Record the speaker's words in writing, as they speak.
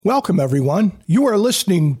Welcome, everyone. You are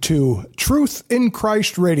listening to Truth in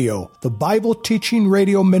Christ Radio, the Bible teaching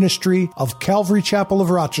radio ministry of Calvary Chapel of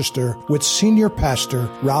Rochester with Senior Pastor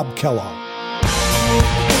Rob Kellogg.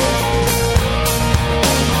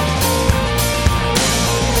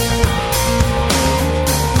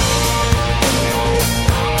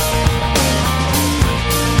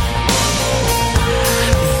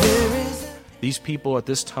 These people at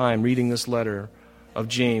this time reading this letter of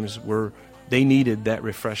James they needed that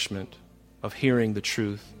refreshment of hearing the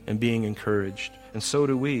truth and being encouraged. And so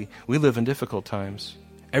do we. We live in difficult times.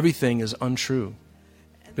 Everything is untrue.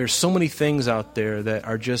 There's so many things out there that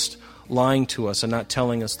are just lying to us and not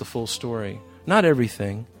telling us the full story. Not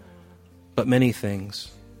everything, but many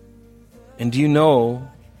things. And do you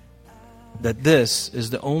know that this is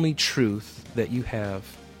the only truth that you have?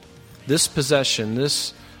 This possession,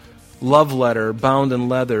 this love letter bound in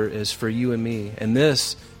leather is for you and me. And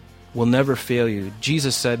this will never fail you.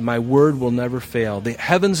 Jesus said, my word will never fail. The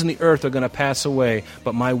heavens and the earth are going to pass away,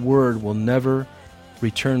 but my word will never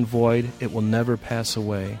return void. It will never pass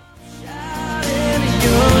away.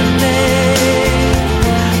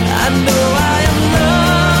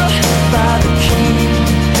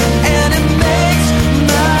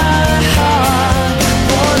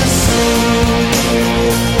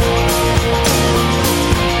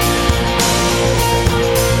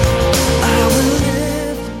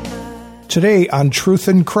 Today on Truth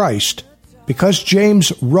in Christ, because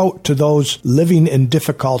James wrote to those living in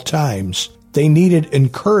difficult times, they needed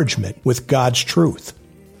encouragement with God's truth.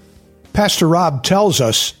 Pastor Rob tells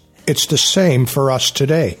us it's the same for us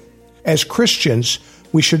today. As Christians,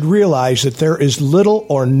 we should realize that there is little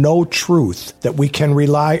or no truth that we can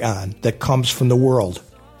rely on that comes from the world.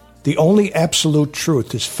 The only absolute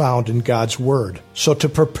truth is found in God's Word. So to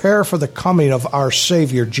prepare for the coming of our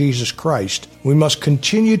Savior, Jesus Christ, we must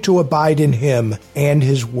continue to abide in Him and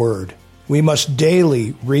His Word. We must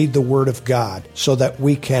daily read the Word of God so that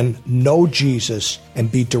we can know Jesus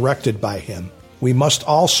and be directed by Him. We must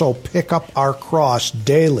also pick up our cross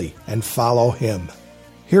daily and follow Him.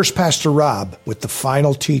 Here's Pastor Rob with the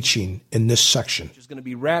final teaching in this section. He's going to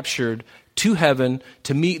be raptured to heaven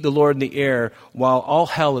to meet the Lord in the air while all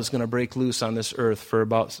hell is going to break loose on this earth for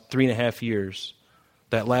about 3.5 years.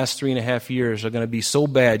 That last 3.5 years are going to be so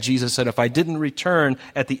bad. Jesus said, if I didn't return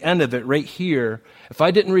at the end of it right here, if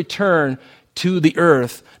I didn't return to the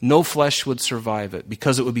earth, no flesh would survive it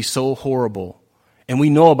because it would be so horrible. And we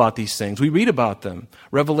know about these things. We read about them.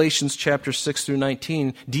 Revelations chapter 6 through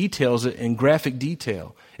 19 details it in graphic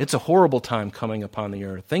detail. It's a horrible time coming upon the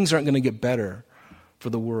earth. Things aren't going to get better for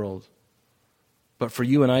the world. But for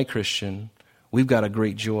you and I, Christian, we've got a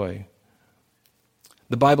great joy.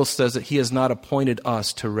 The Bible says that He has not appointed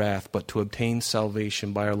us to wrath, but to obtain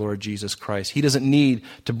salvation by our Lord Jesus Christ. He doesn't need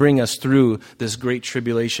to bring us through this great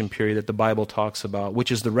tribulation period that the Bible talks about,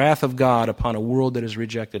 which is the wrath of God upon a world that has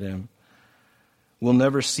rejected Him. We'll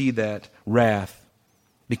never see that wrath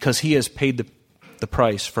because He has paid the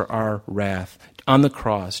price for our wrath. On the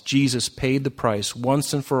cross, Jesus paid the price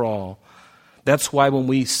once and for all. That's why when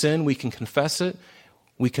we sin, we can confess it.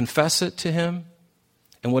 We confess it to Him.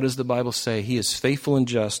 And what does the Bible say? He is faithful and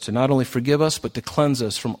just to not only forgive us, but to cleanse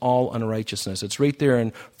us from all unrighteousness. It's right there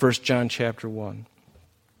in 1 John chapter 1.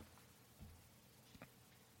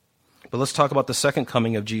 But let's talk about the second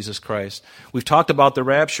coming of Jesus Christ. We've talked about the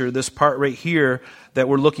rapture, this part right here that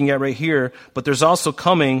we're looking at right here. But there's also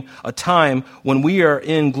coming a time when we are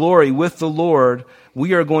in glory with the Lord.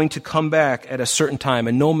 We are going to come back at a certain time,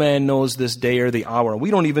 and no man knows this day or the hour.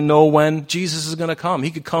 We don't even know when Jesus is going to come.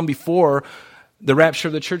 He could come before the rapture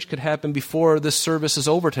of the church could happen before this service is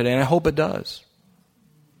over today, and I hope it does.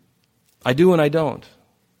 I do and I don't.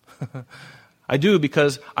 I do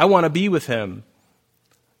because I want to be with Him.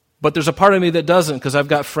 But there's a part of me that doesn't because I've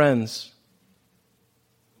got friends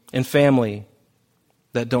and family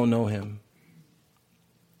that don't know Him.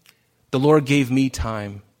 The Lord gave me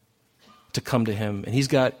time to come to Him. And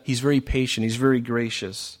He's very patient. He's very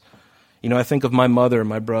gracious. You know, I think of my mother,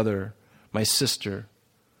 my brother, my sister,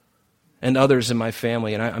 and others in my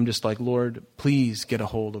family. And I'm just like, Lord, please get a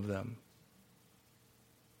hold of them.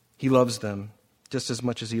 He loves them just as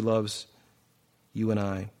much as He loves you and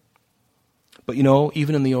I. But you know,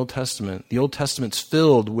 even in the Old Testament's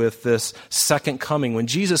filled with this second coming. When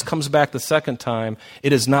Jesus comes back the second time,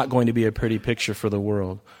 it is not going to be a pretty picture for the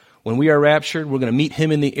world. When we are raptured, we're going to meet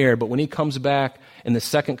Him in the air. But when He comes back in the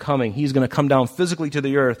second coming, He's going to come down physically to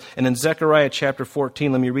the earth. And in Zechariah chapter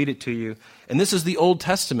 14, let me read it to you. And this is the Old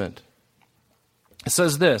Testament. It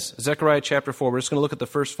says this, Zechariah chapter 4, we're just going to look at the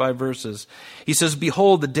first 5 verses. He says,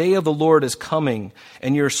 "Behold, the day of the Lord is coming,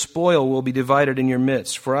 and your spoil will be divided in your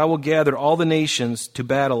midst. For I will gather all the nations to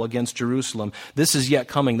battle against Jerusalem." This is yet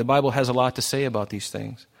coming. The Bible has a lot to say about these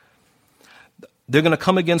things. They're going to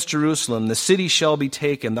come against Jerusalem. The city shall be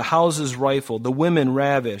taken, the houses rifled, the women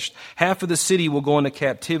ravished. Half of the city will go into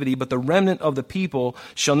captivity, but the remnant of the people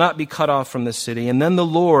shall not be cut off from the city. And then the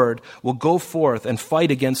Lord will go forth and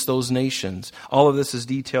fight against those nations. All of this is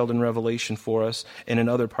detailed in Revelation for us and in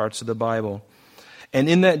other parts of the Bible. And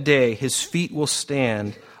in that day, his feet will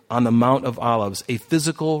stand on the Mount of Olives, a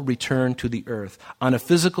physical return to the earth. On a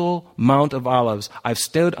physical Mount of Olives. I've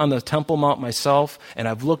stood on the Temple Mount myself, and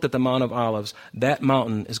I've looked at the Mount of Olives. That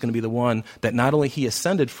mountain is going to be the one that not only he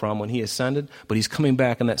ascended from when he ascended, but he's coming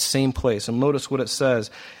back in that same place. And notice what it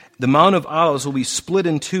says. The Mount of Olives will be split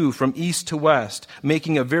in two from east to west,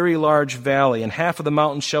 making a very large valley. And half of the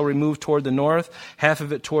mountain shall remove toward the north, half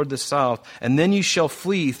of it toward the south. And then you shall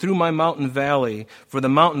flee through my mountain valley, for the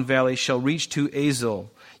mountain valley shall reach to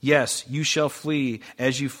Azel. Yes, you shall flee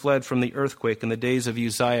as you fled from the earthquake in the days of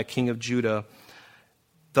Uzziah, king of Judah.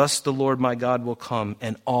 Thus the Lord my God will come,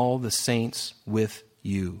 and all the saints with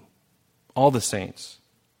you. All the saints.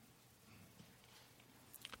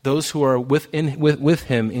 Those who are with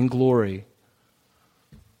him in glory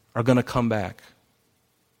are going to come back.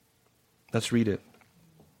 Let's read it.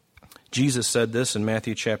 Jesus said this in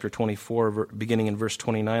Matthew chapter 24, beginning in verse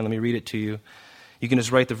 29. Let me read it to you. You can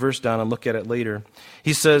just write the verse down and look at it later.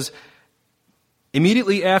 He says,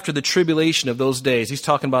 immediately after the tribulation of those days, he's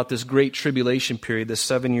talking about this great tribulation period, this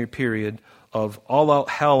 7-year period of all-out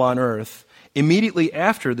hell on earth. Immediately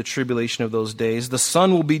after the tribulation of those days, the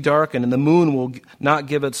sun will be darkened, and the moon will not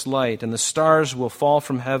give its light, and the stars will fall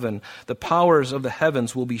from heaven. The powers of the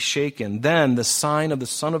heavens will be shaken. Then the sign of the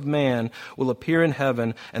Son of Man will appear in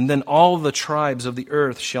heaven, and then all the tribes of the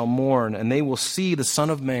earth shall mourn, and they will see the Son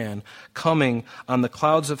of Man coming on the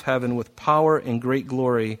clouds of heaven with power and great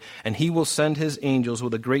glory. And he will send his angels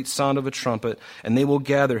with a great sound of a trumpet, and they will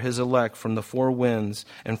gather his elect from the 4 winds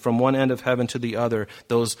and from one end of heaven to the other.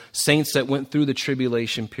 Those saints that went through the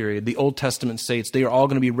tribulation period, the Old Testament saints, they are all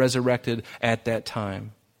going to be resurrected at that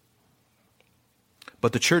time.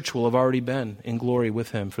 But the church will have already been in glory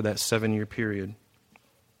with him for that 7-year period.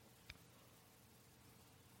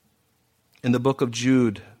 In the book of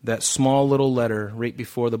Jude, that small little letter right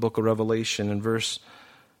before the book of Revelation, in verse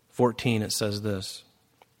 14, it says this.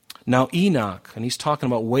 Now Enoch, and he's talking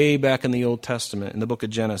about way back in the Old Testament, in the book of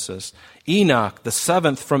Genesis, Enoch, the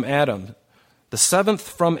 7th from Adam,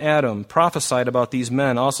 prophesied about these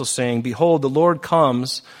men, also saying, behold, the Lord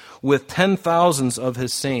comes with 10,000s of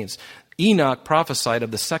his saints. Enoch prophesied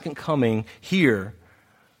of the second coming here,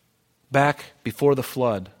 back before the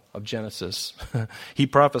flood of Genesis. He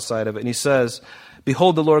prophesied of it, and he says,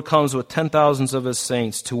 behold, the Lord comes with 10,000s of his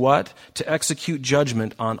saints. To what? To execute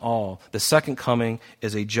judgment on all. The second coming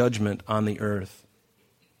is a judgment on the earth.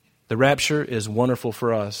 The rapture is wonderful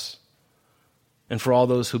for us and for all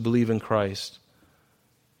those who believe in Christ.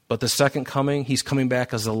 But the second coming, he's coming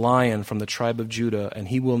back as a lion from the tribe of Judah, and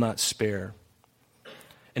he will not spare.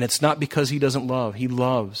 And it's not because he doesn't love. He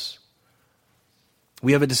loves.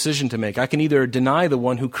 We have a decision to make. I can either deny the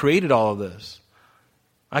one who created all of this.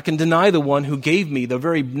 I can deny the one who gave me the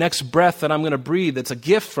very next breath that I'm going to breathe. It's a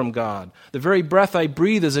gift from God. The very breath I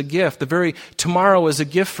breathe is a gift. The very tomorrow is a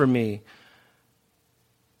gift for me.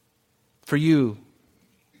 For you.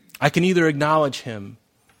 I can either acknowledge him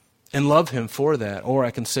and love him for that, or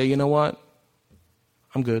I can say, you know what?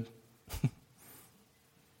 I'm good.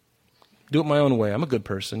 Do it my own way. I'm a good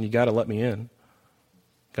person. You got to let me in.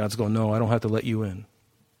 God's going, no, I don't have to let you in.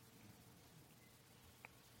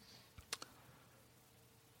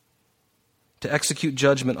 To execute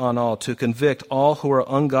judgment on all, to convict all who are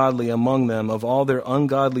ungodly among them of all their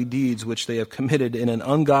ungodly deeds which they have committed in an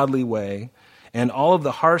ungodly way, and all of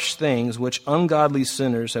the harsh things which ungodly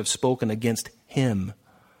sinners have spoken against him.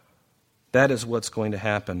 That is what's going to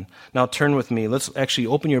happen. Now turn with me. Let's actually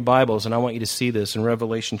open your Bibles, and I want you to see this in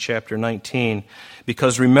Revelation chapter 19.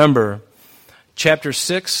 Because remember, chapter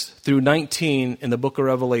 6 through 19 in the book of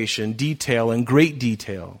Revelation detail in great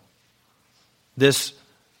detail this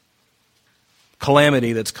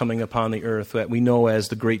calamity that's coming upon the earth that we know as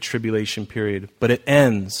the Great Tribulation period. But it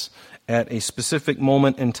ends at a specific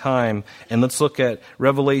moment in time. And let's look at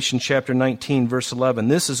Revelation chapter 19, verse 11.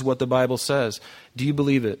 This is what the Bible says. Do you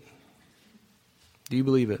believe it? Do you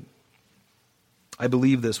believe it? I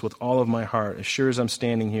believe this with all of my heart, as sure as I'm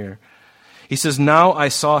standing here. He says, now I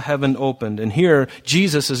saw heaven opened. And here,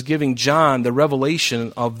 Jesus is giving John the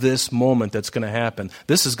revelation of this moment that's going to happen.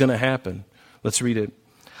 This is going to happen. Let's read it.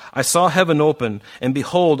 I saw heaven open, and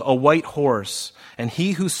behold, a white horse, and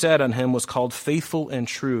he who sat on him was called Faithful and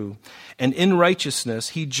True. And in righteousness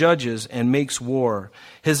he judges and makes war.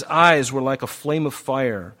 His eyes were like a flame of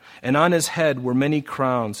fire, and on his head were many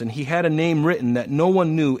crowns, and he had a name written that no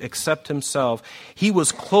one knew except himself. He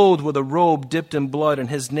was clothed with a robe dipped in blood, and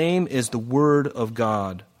his name is the Word of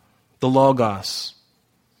God, the Logos.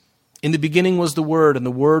 In the beginning was the Word, and the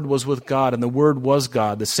Word was with God, and the Word was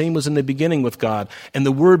God. The same was in the beginning with God, and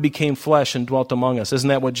the Word became flesh and dwelt among us. Isn't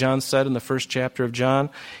that what John said in the first chapter of John?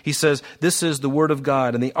 He says, this is the Word of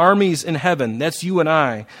God, and the armies in heaven, that's you and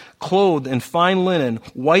I, clothed in fine linen,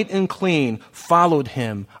 white and clean, followed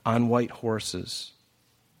him on white horses.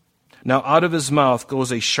 Now out of his mouth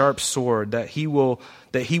goes a sharp sword, that he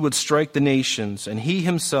would strike the nations, and he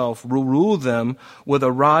himself will rule them with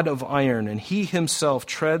a rod of iron, and he himself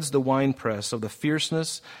treads the winepress of the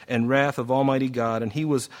fierceness and wrath of Almighty God, and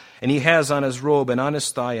he has on his robe and on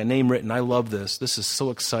his thigh a name written. I love this. This is so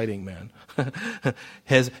exciting, man.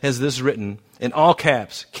 has this written in all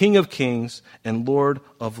caps, King of Kings and Lord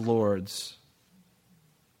of Lords.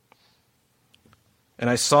 And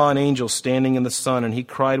I saw an angel standing in the sun, and he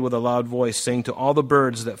cried with a loud voice, saying to all the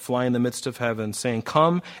birds that fly in the midst of heaven, saying,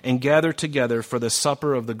 come and gather together for the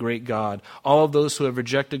supper of the great God. All of those who have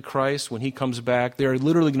rejected Christ, when he comes back, there are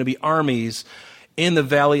literally going to be armies in the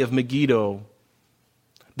valley of Megiddo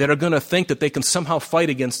that are going to think that they can somehow fight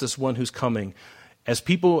against this one who's coming. As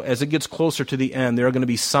it gets closer to the end, there are going to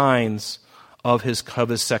be signs of his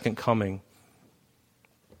second coming.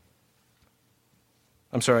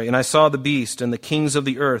 And I saw the beast and the kings of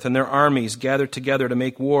the earth and their armies gathered together to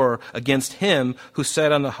make war against him who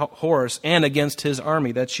sat on the horse and against his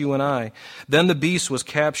army. That's you and I. Then the beast was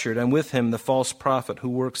captured, and with him the false prophet who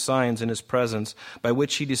worked signs in his presence, by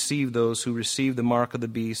which he deceived those who received the mark of the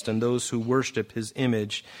beast and those who worship his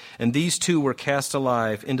image. And these two were cast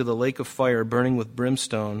alive into the lake of fire burning with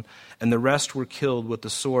brimstone, and the rest were killed with the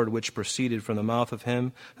sword which proceeded from the mouth of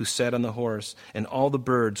him who sat on the horse, and all the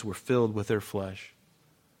birds were filled with their flesh.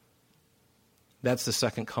 That's the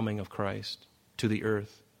second coming of Christ to the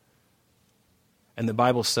earth. And the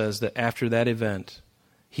Bible says that after that event,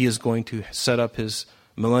 he is going to set up his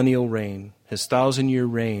millennial reign, his 1,000-year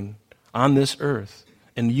reign on this earth.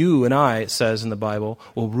 And you and I, it says in the Bible,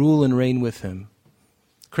 will rule and reign with him.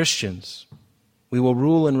 Christians, we will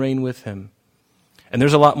rule and reign with him. And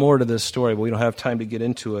there's a lot more to this story, but we don't have time to get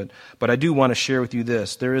into it. But I do want to share with you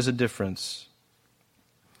this. There is a difference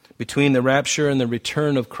between the rapture and the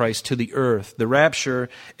return of Christ to the earth. The rapture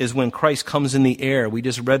is when Christ comes in the air. We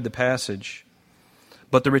just read the passage.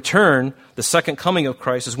 But the return, the second coming of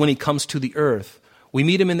Christ, is when he comes to the earth. We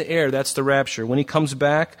meet him in the air. That's the rapture. When he comes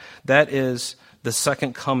back, that is the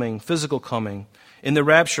second coming, physical coming. In the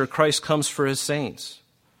rapture, Christ comes for his saints.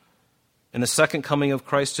 In the second coming of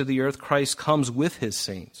Christ to the earth, Christ comes with his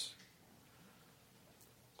saints.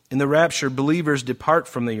 In the rapture, believers depart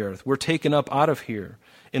from the earth. We're taken up out of here.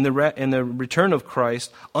 In the return of Christ,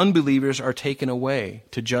 unbelievers are taken away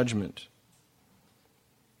to judgment.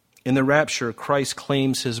 In the rapture, Christ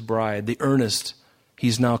claims his bride, the earnest.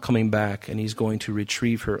 He's now coming back, and he's going to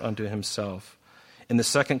retrieve her unto himself. In the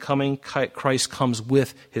second coming, Christ comes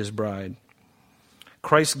with his bride.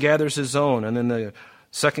 Christ gathers his own, and in the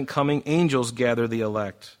second coming, angels gather the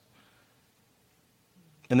elect.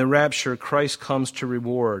 In the rapture, Christ comes to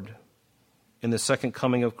reward. In the second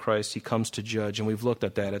coming of Christ, he comes to judge, and we've looked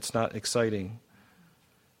at that. It's not exciting.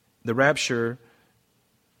 The rapture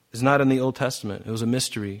is not in the Old Testament. It was a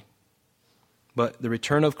mystery. But the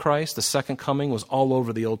return of Christ, the second coming, was all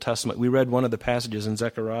over the Old Testament. We read one of the passages in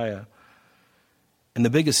Zechariah. And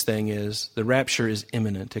the biggest thing is the rapture is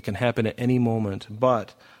imminent. It can happen at any moment.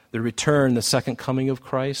 But the return, the second coming of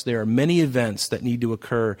Christ, there are many events that need to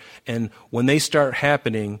occur. And when they start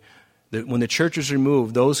happening, when the church is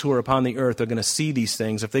removed, those who are upon the earth are going to see these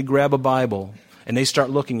things. If they grab a Bible and they start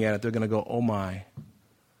looking at it, they're going to go, oh my,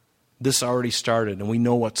 this already started and we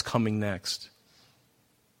know what's coming next.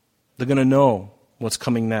 They're going to know what's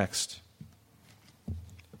coming next.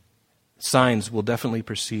 Signs will definitely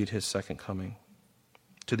precede his second coming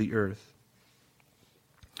to the earth.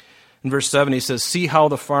 In verse 7 he says, see how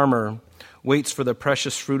the farmer waits for the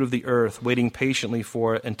precious fruit of the earth, waiting patiently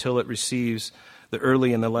for it until it receives the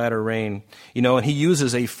early and the latter rain. And he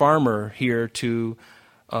uses a farmer here to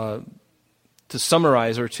to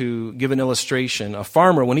summarize or to give an illustration, a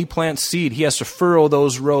farmer, when he plants seed, he has to furrow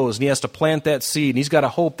those rows, and he has to plant that seed, and he's got to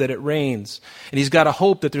hope that it rains. And he's got to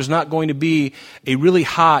hope that there's not going to be a really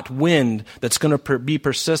hot wind that's going to be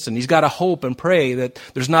persistent. He's got to hope and pray that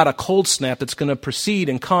there's not a cold snap that's going to proceed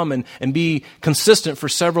and come and be consistent for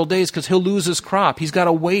several days, because he'll lose his crop. He's got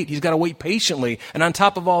to wait. He's got to wait patiently. And on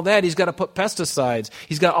top of all that, he's got to put pesticides.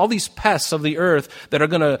 He's got all these pests of the earth that are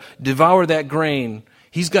going to devour that grain.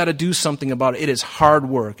 He's got to do something about it. It is hard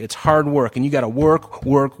work. It's hard work. And you got to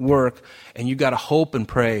work, and you got to hope and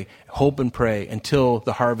pray until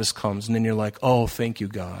the harvest comes. And then you're like, oh, thank you,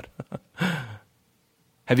 God.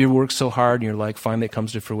 Have you ever worked so hard and you're like, finally it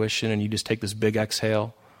comes to fruition, and you just take this big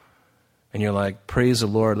exhale and you're like, praise the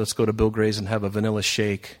Lord, let's go to Bill Gray's and have a vanilla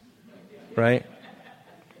shake, right?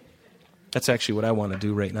 That's actually what I want to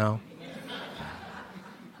do right now.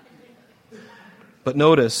 But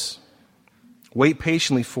notice, wait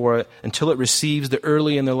patiently for it until it receives the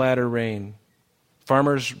early and the latter rain.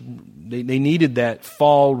 Farmers, they needed that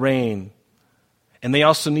fall rain. And they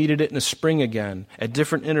also needed it in the spring again, at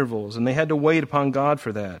different intervals. And they had to wait upon God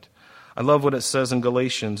for that. I love what it says in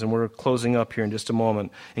Galatians, and we're closing up here in just a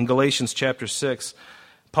moment. In Galatians chapter 6,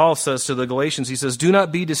 Paul says to the Galatians, he says, do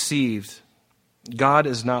not be deceived. God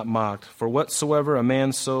is not mocked. For whatsoever a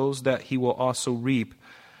man sows, that he will also reap.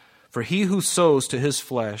 For he who sows to his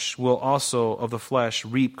flesh will also of the flesh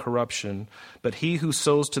reap corruption. But he who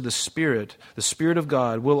sows to the Spirit of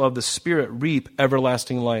God, will of the Spirit reap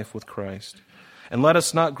everlasting life with Christ. And let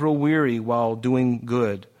us not grow weary while doing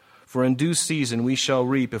good, for in due season we shall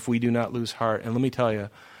reap if we do not lose heart. And let me tell you,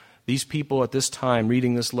 these people at this time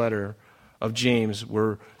reading this letter of James,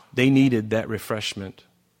 they needed that refreshment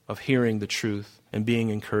of hearing the truth and being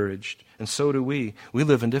encouraged. And so do we. We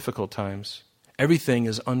live in difficult times. Everything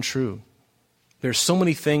is untrue. There's so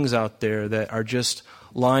many things out there that are just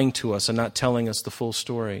lying to us and not telling us the full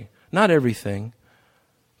story. Not everything,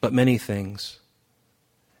 but many things.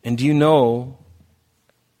 And do you know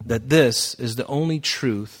that this is the only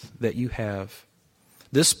truth that you have?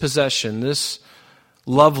 This possession, this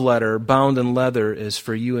love letter bound in leather is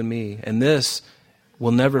for you and me. And this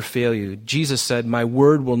will never fail you. Jesus said, my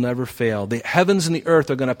word will never fail. The heavens and the earth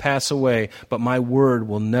are going to pass away, but my word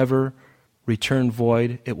will never return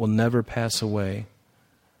void. It will never pass away.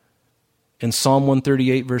 In Psalm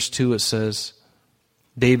 138, verse 2, it says,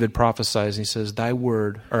 David prophesies, he says,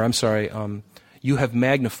 you have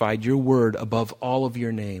magnified your word above all of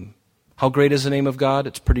your name. How great is the name of God?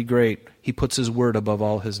 It's pretty great. He puts his word above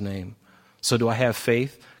all his name. So do I have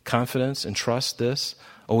faith, confidence, and trust this?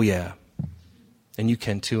 Oh yeah. And you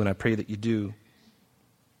can too, and I pray that you do.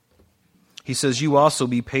 He says, you also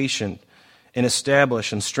be patient and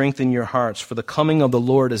establish and strengthen your hearts, for the coming of the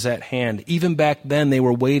Lord is at hand. Even back then they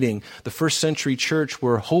were waiting. The first century church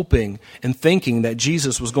were hoping and thinking that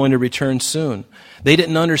Jesus was going to return soon. They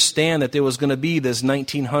didn't understand that there was going to be this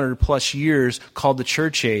 1900 plus years called the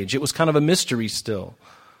church age. It was kind of a mystery still.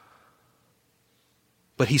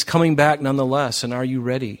 But he's coming back nonetheless, and are you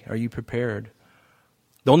ready? Are you prepared?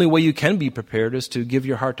 The only way you can be prepared is to give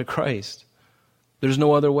your heart to Christ. There's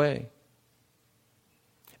no other way.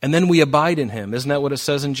 And then we abide in him. Isn't that what it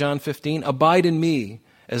says in John 15? Abide in me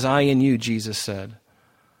as I in you, Jesus said.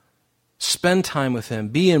 Spend time with him.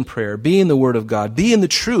 Be in prayer. Be in the Word of God. Be in the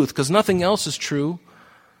truth, because nothing else is true.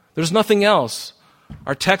 There's nothing else.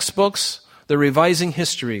 Our textbooks, they're revising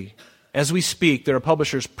history. As we speak, there are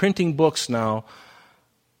publishers printing books now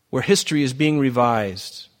where history is being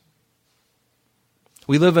revised.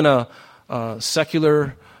 We live in a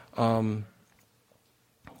secular...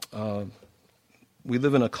 we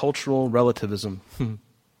live in a cultural relativism.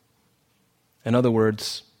 In other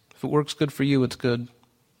words, if it works good for you, it's good.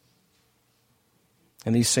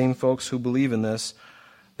 And these same folks who believe in this,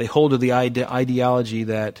 they hold to the ideology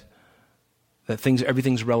that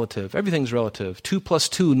everything's relative. Everything's relative. 2 plus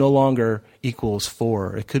 2 no longer equals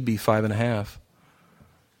 4. It could be 5.5.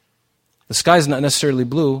 The sky's not necessarily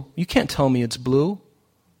blue. You can't tell me it's blue.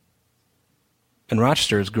 And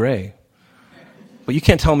Rochester is gray. But you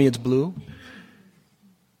can't tell me it's blue.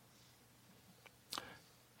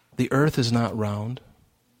 The earth is not round.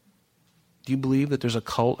 Do you believe that there's a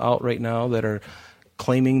cult out right now that are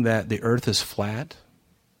claiming that the earth is flat?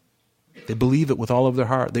 They believe it with all of their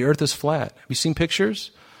heart. The earth is flat. Have you seen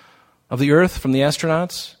pictures of the earth from the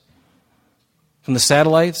astronauts? From the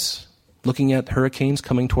satellites? Looking at hurricanes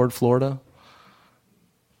coming toward Florida?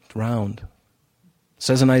 It's round. It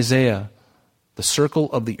says in Isaiah, the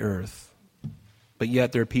circle of the earth. But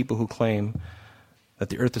yet there are people who claim that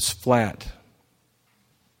the earth is flat.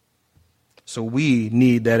 So we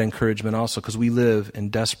need that encouragement also, because we live in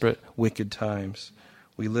desperate, wicked times.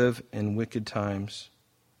 We live in wicked times.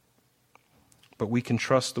 But we can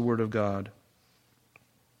trust the Word of God.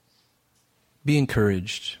 Be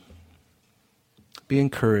encouraged. Be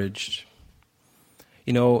encouraged.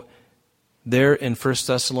 You know, there in 1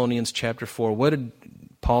 Thessalonians chapter 4, what did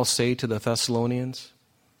Paul say to the Thessalonians?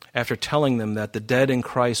 After telling them that the dead in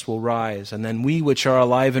Christ will rise, and then we which are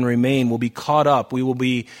alive and remain will be caught up.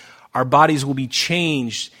 Our bodies will be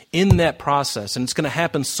changed in that process, and it's going to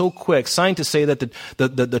happen so quick. Scientists say that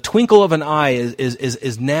the twinkle of an eye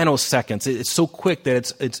is nanoseconds. It's so quick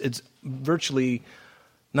that it's virtually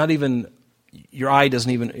not even, your eye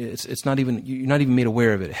doesn't even, it's not even, you're not even made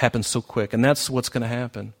aware of it. It happens so quick, and that's what's going to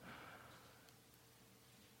happen.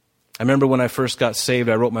 I remember when I first got saved,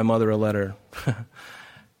 I wrote my mother a letter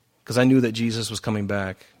because I knew that Jesus was coming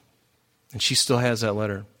back, and she still has that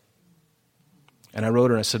letter. And I wrote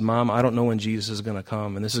her and I said, Mom, I don't know when Jesus is going to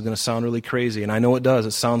come, and this is going to sound really crazy, and I know it does.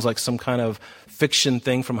 It sounds like some kind of fiction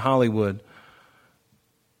thing from Hollywood.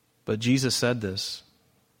 But Jesus said this,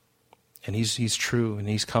 and he's true, and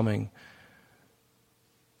he's coming.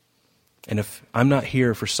 And if I'm not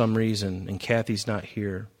here for some reason, and Kathy's not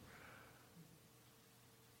here,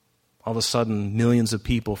 all of a sudden millions of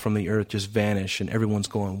people from the earth just vanish, and everyone's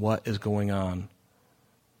going, what is going on?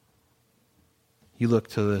 You look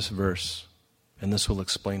to this verse, and this will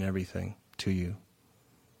explain everything to you.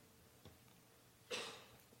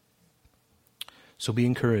 So be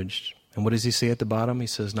encouraged. And what does he say at the bottom? He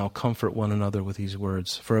says, now comfort one another with these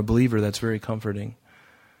words. For a believer, that's very comforting.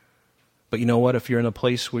 But you know what? If you're in a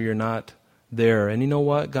place where you're not there, and you know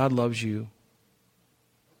what? God loves you.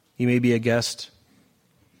 You may be a guest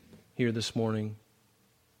here this morning.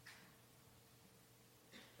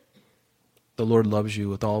 The Lord loves you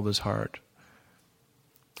with all of his heart.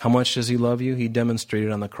 How much does he love you? He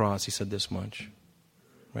demonstrated on the cross. He said this much.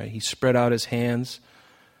 Right? He spread out his hands.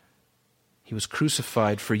 He was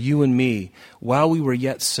crucified for you and me. While we were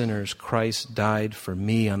yet sinners, Christ died for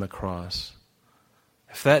me on the cross.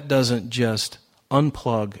 If that doesn't just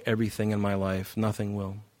unplug everything in my life, nothing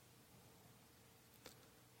will.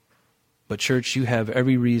 But church, you have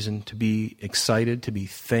every reason to be excited, to be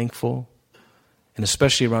thankful, and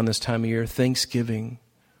especially around this time of year, Thanksgiving.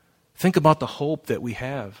 Think about the hope that we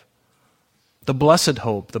have. The blessed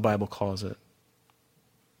hope, the Bible calls it.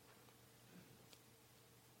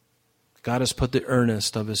 God has put the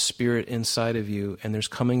earnest of his Spirit inside of you, and there's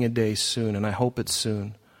coming a day soon, and I hope it's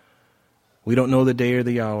soon. We don't know the day or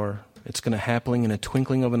the hour. It's going to happen in a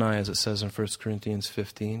twinkling of an eye, as it says in 1 Corinthians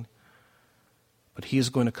 15. But he is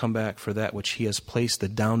going to come back for that which he has placed the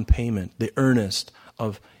down payment, the earnest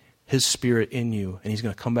of his Spirit in you. And he's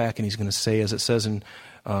going to come back and he's going to say, as it says in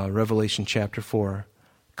Revelation chapter 4,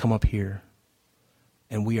 come up here.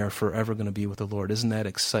 And we are forever going to be with the Lord. Isn't that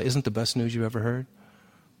exciting? Isn't the best news you've ever heard?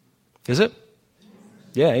 Is it?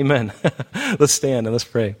 Yeah, amen. Let's stand and let's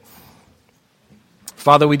pray.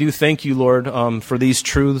 Father, we do thank you, Lord, for these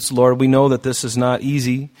truths. Lord, we know that this is not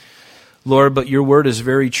easy, Lord, but your word is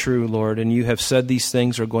very true, Lord, and you have said these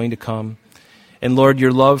things are going to come. And Lord,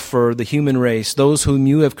 your love for the human race, those whom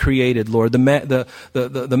you have created, Lord,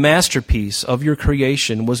 the masterpiece of your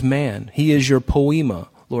creation was man. He is your poema,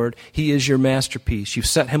 Lord. He is your masterpiece. You've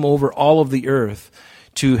set him over all of the earth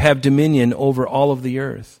to have dominion over all of the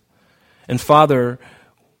earth. And Father,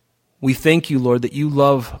 we thank you, Lord, that you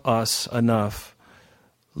love us enough.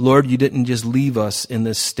 Lord, you didn't just leave us in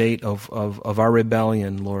this state of our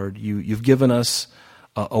rebellion, Lord. You've given us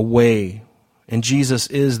a way, and Jesus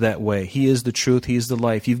is that way. He is the truth. He is the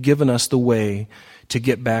life. You've given us the way to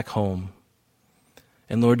get back home.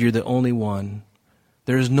 And Lord, you're the only one.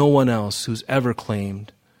 There is no one else who's ever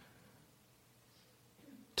claimed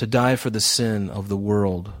to die for the sin of the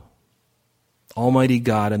world. Almighty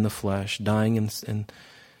God in the flesh, dying in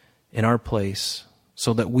our place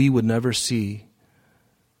so that we would never see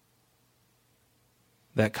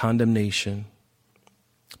that condemnation.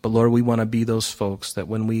 But Lord, we want to be those folks that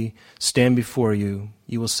when we stand before you,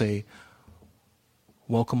 you will say,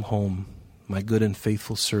 welcome home, my good and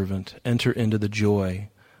faithful servant. Enter into the joy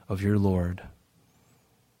of your Lord.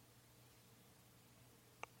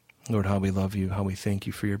 Lord, how we love you, how we thank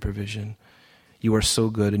you for your provision. You are so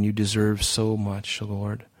good and you deserve so much,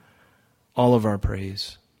 Lord. All of our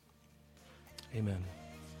praise. Amen.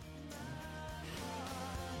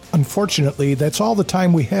 Unfortunately, that's all the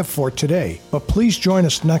time we have for today, but please join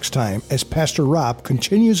us next time as Pastor Rob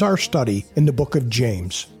continues our study in the book of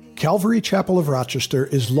James. Calvary Chapel of Rochester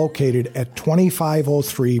is located at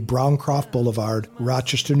 2503 Browncroft Boulevard,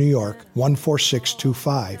 Rochester, New York,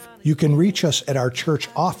 14625. You can reach us at our church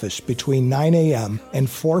office between 9 a.m. and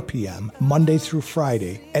 4 p.m. Monday through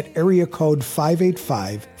Friday at area code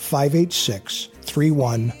 585-586-3700.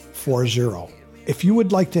 3140. If you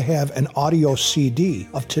would like to have an audio CD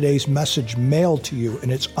of today's message mailed to you in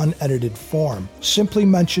its unedited form, simply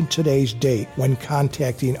mention today's date when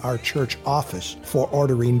contacting our church office for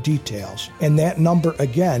ordering details. And that number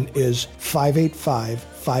again is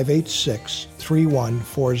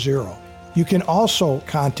 585-586-3140. You can also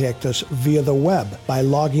contact us via the web by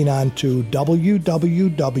logging on to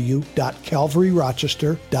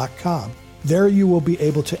www.calvaryrochester.com. There you will be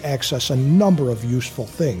able to access a number of useful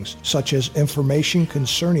things, such as information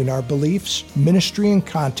concerning our beliefs, ministry and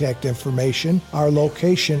contact information, our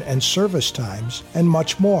location and service times, and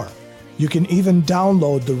much more. You can even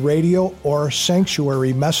download the radio or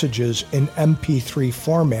sanctuary messages in MP3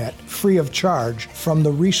 format free of charge from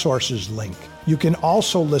the resources link. You can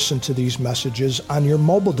also listen to these messages on your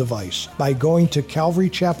mobile device by going to Calvary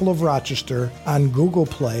Chapel of Rochester on Google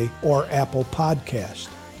Play or Apple Podcast.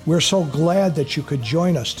 We're so glad that you could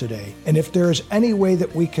join us today, and if there is any way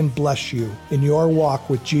that we can bless you in your walk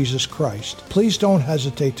with Jesus Christ, please don't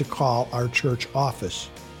hesitate to call our church office.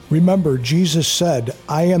 Remember, Jesus said,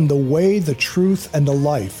 "I am the way, the truth, and the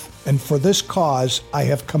life, and for this cause I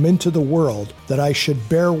have come into the world, that I should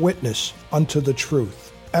bear witness unto the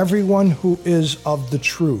truth. Everyone who is of the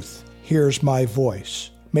truth hears my voice."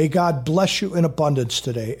 May God bless you in abundance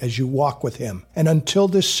today as you walk with Him. And until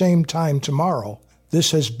this same time tomorrow,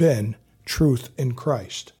 this has been Truth in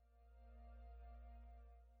Christ.